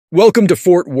Welcome to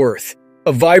Fort Worth,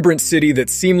 a vibrant city that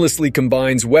seamlessly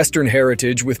combines Western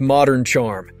heritage with modern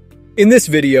charm. In this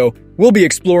video, we'll be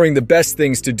exploring the best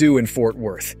things to do in Fort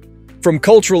Worth. From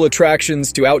cultural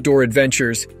attractions to outdoor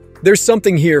adventures, there's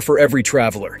something here for every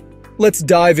traveler. Let's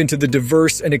dive into the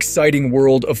diverse and exciting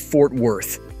world of Fort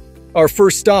Worth. Our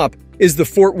first stop is the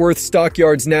Fort Worth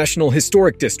Stockyards National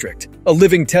Historic District, a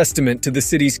living testament to the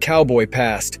city's cowboy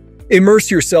past.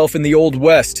 Immerse yourself in the Old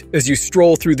West as you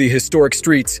stroll through the historic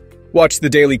streets, watch the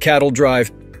daily cattle drive,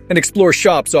 and explore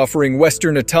shops offering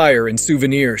Western attire and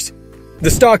souvenirs. The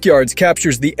Stockyards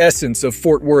captures the essence of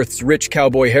Fort Worth's rich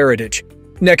cowboy heritage.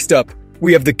 Next up,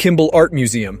 we have the Kimbell Art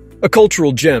Museum, a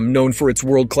cultural gem known for its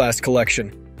world-class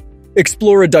collection.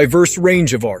 Explore a diverse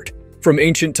range of art, from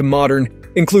ancient to modern,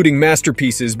 including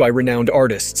masterpieces by renowned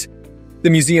artists. The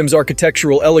museum's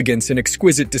architectural elegance and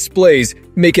exquisite displays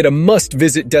make it a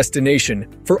must-visit destination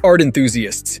for art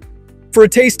enthusiasts. For a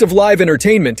taste of live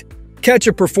entertainment, catch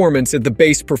a performance at the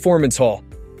Base Performance Hall.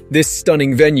 This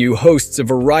stunning venue hosts a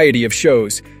variety of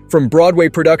shows, from Broadway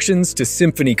productions to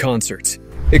symphony concerts.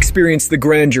 Experience the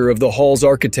grandeur of the hall's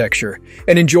architecture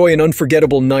and enjoy an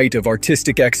unforgettable night of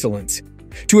artistic excellence.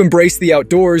 To embrace the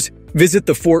outdoors, visit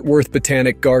the Fort Worth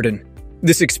Botanic Garden.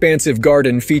 This expansive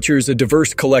garden features a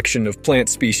diverse collection of plant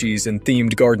species and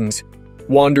themed gardens.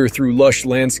 Wander through lush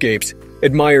landscapes,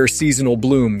 admire seasonal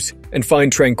blooms, and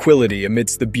find tranquility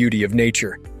amidst the beauty of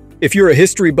nature. If you're a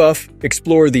history buff,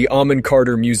 explore the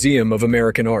Carter Museum of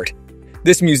American Art.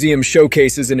 This museum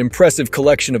showcases an impressive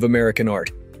collection of American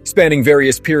art, spanning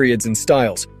various periods and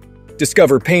styles.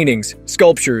 Discover paintings,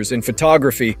 sculptures, and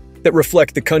photography that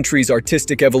reflect the country's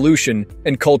artistic evolution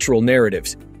and cultural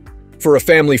narratives. For a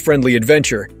family-friendly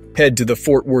adventure, head to the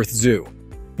Fort Worth Zoo.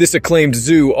 This acclaimed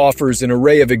zoo offers an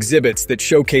array of exhibits that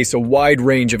showcase a wide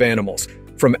range of animals,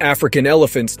 from African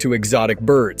elephants to exotic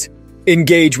birds.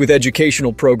 Engage with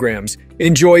educational programs,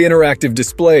 enjoy interactive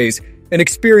displays, and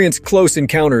experience close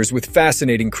encounters with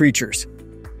fascinating creatures.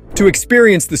 To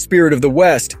experience the spirit of the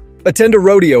West, attend a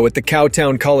rodeo at the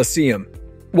Cowtown Coliseum.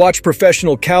 Watch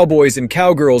professional cowboys and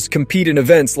cowgirls compete in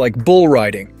events like bull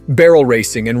riding, barrel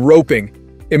racing, and roping.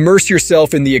 Immerse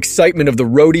yourself in the excitement of the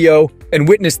rodeo and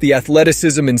witness the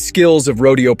athleticism and skills of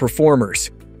rodeo performers.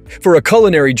 For a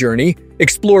culinary journey,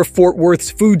 explore Fort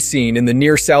Worth's food scene in the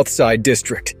near South Side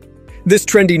District. This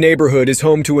trendy neighborhood is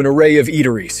home to an array of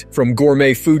eateries, from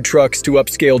gourmet food trucks to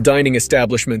upscale dining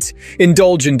establishments.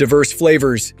 Indulge in diverse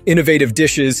flavors, innovative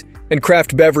dishes, and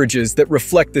craft beverages that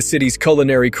reflect the city's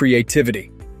culinary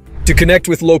creativity. To connect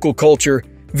with local culture,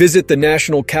 visit the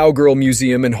National Cowgirl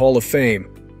Museum and Hall of Fame.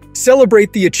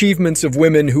 Celebrate the achievements of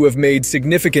women who have made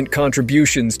significant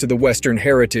contributions to the Western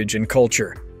heritage and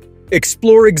culture.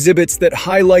 Explore exhibits that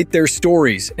highlight their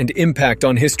stories and impact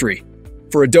on history.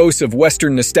 For a dose of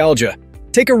Western nostalgia,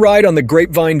 take a ride on the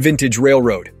Grapevine Vintage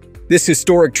Railroad. This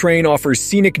historic train offers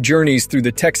scenic journeys through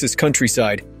the Texas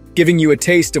countryside, giving you a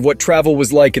taste of what travel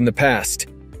was like in the past.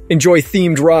 Enjoy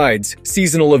themed rides,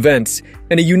 seasonal events,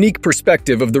 and a unique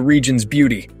perspective of the region's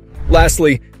beauty.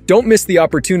 Lastly, don't miss the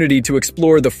opportunity to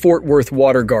explore the Fort Worth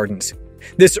Water Gardens.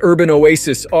 This urban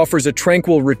oasis offers a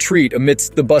tranquil retreat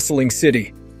amidst the bustling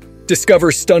city.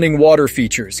 Discover stunning water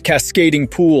features, cascading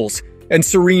pools, and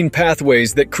serene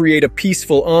pathways that create a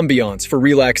peaceful ambiance for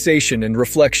relaxation and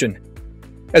reflection.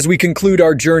 As we conclude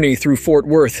our journey through Fort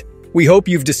Worth, we hope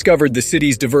you've discovered the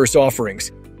city's diverse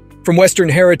offerings. From Western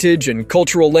heritage and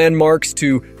cultural landmarks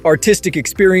to artistic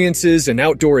experiences and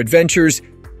outdoor adventures,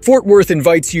 Fort Worth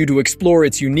invites you to explore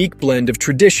its unique blend of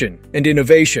tradition and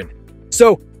innovation.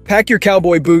 So, pack your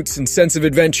cowboy boots and sense of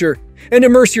adventure and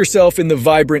immerse yourself in the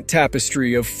vibrant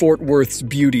tapestry of Fort Worth's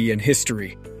beauty and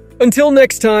history. Until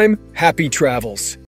next time, happy travels.